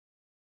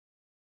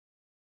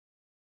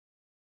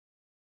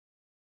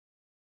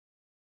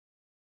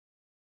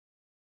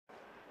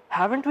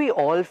Haven't we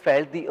all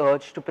felt the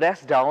urge to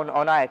press down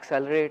on our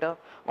accelerator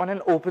on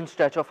an open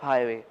stretch of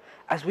highway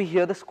as we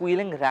hear the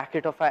squealing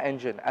racket of our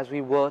engine as we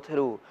whir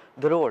through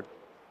the road?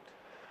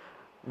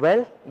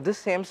 Well, this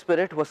same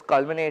spirit was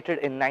culminated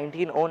in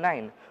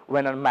 1909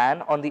 when a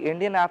man on the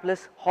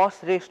Indianapolis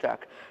horse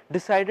racetrack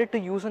decided to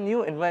use a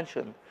new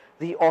invention,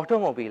 the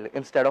automobile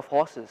instead of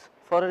horses,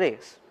 for a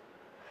race.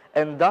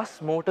 And thus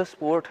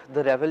motorsport,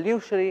 the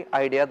revolutionary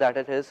idea that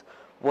it is,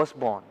 was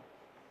born.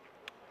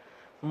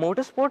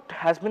 Motorsport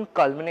has been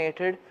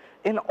culminated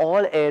in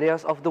all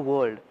areas of the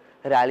world: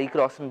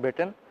 Rallycross in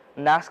Britain,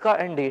 NASCAR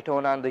and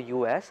Daytona in the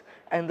US,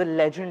 and the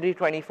legendary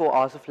 24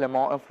 Hours of Le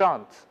Mans in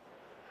France.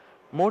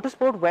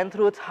 Motorsport went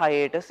through its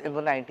hiatus in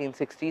the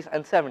 1960s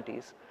and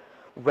 70s,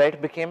 where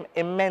it became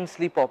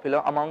immensely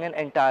popular among an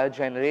entire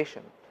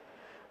generation.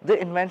 The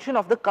invention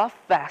of the car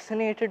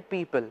fascinated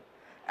people,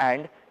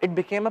 and it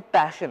became a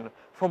passion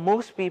for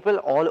most people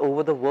all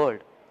over the world.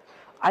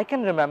 I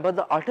can remember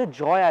the utter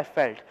joy I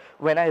felt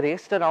when I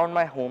raced around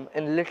my home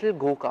in little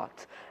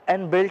go-karts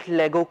and built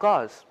Lego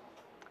cars.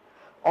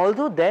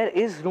 Although there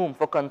is room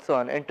for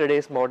concern in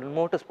today's modern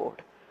motorsport,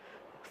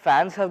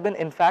 fans have been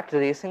in fact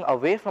racing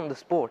away from the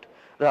sport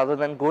rather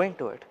than going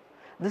to it.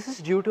 This is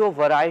due to a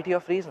variety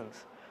of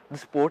reasons. The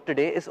sport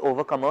today is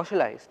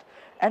over-commercialized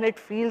and it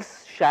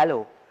feels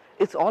shallow.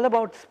 It's all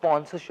about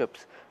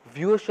sponsorships,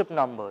 viewership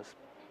numbers,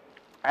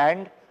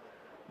 and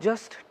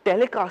just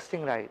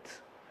telecasting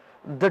rights.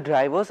 The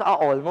drivers are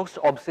almost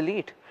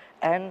obsolete,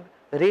 and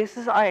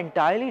races are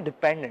entirely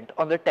dependent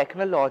on the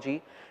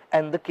technology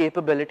and the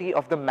capability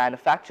of the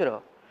manufacturer.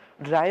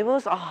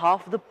 Drivers are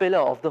half the pillar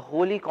of the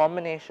holy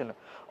combination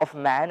of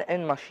man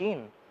and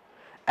machine,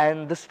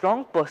 and the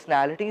strong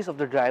personalities of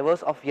the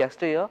drivers of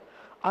yesteryear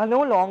are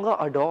no longer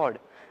adored,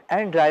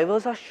 and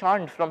drivers are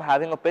shunned from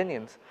having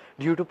opinions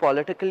due to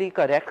politically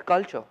correct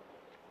culture.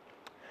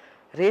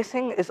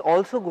 Racing is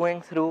also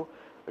going through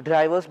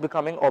drivers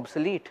becoming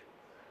obsolete.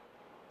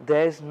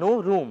 There is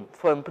no room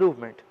for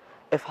improvement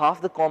if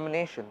half the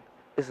combination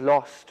is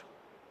lost.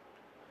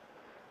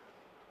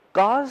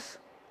 Cars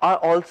are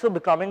also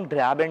becoming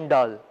drab and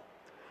dull.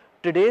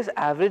 Today's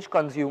average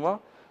consumer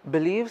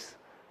believes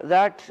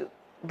that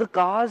the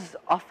cars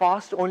are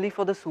fast only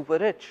for the super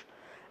rich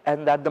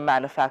and that the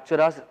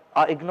manufacturers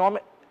are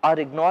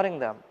ignoring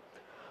them.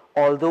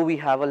 Although we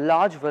have a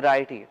large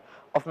variety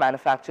of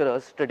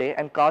manufacturers today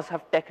and cars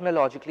have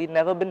technologically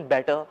never been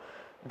better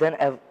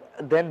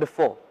than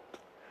before,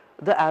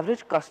 the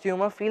average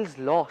consumer feels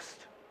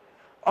lost.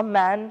 A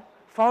man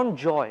found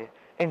joy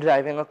in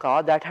driving a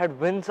car that had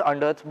wings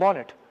under its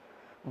bonnet,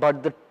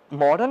 but the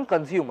modern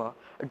consumer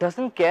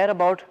doesn't care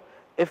about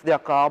if their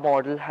car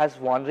model has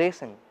won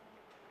racing.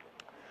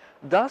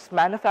 Thus,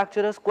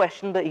 manufacturers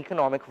question the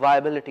economic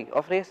viability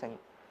of racing.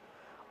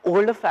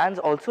 Older fans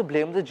also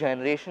blame the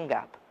generation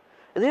gap.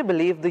 They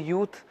believe the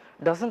youth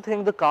doesn't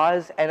think the car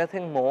is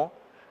anything more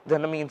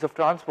than a means of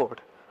transport,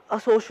 a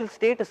social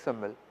status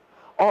symbol,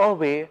 or a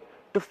way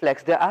to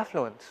flex their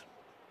affluence.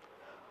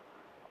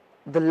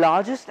 The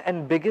largest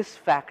and biggest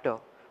factor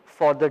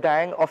for the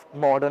dying of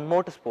modern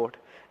motorsport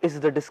is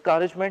the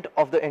discouragement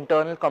of the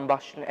internal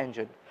combustion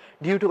engine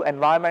due to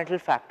environmental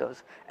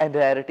factors and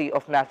rarity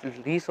of natural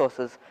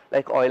resources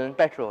like oil and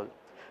petrol,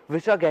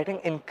 which are getting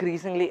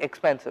increasingly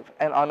expensive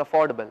and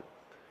unaffordable.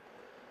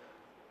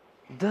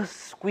 The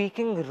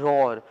squeaking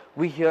roar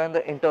we hear in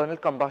the internal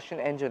combustion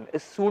engine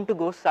is soon to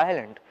go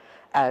silent,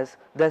 as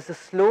there's a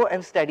slow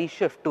and steady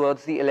shift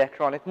towards the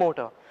electronic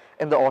motor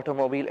in the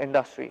automobile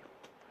industry.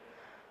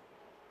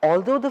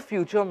 Although the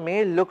future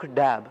may look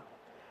dab,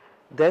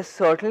 there's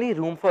certainly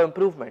room for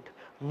improvement.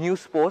 New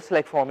sports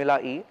like Formula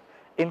E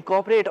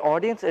incorporate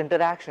audience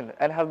interaction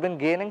and have been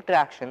gaining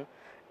traction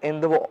in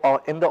the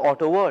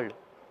auto world.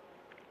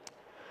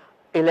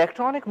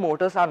 Electronic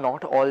motors are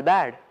not all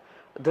bad.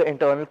 The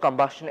internal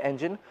combustion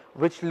engine,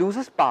 which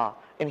loses power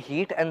in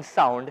heat and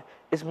sound,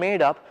 is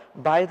made up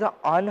by the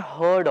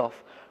unheard of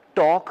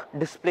torque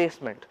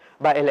displacement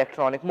by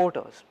electronic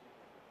motors.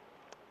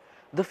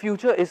 The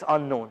future is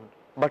unknown,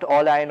 but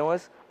all I know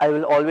is I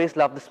will always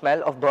love the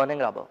smell of burning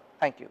rubber.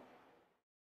 Thank you.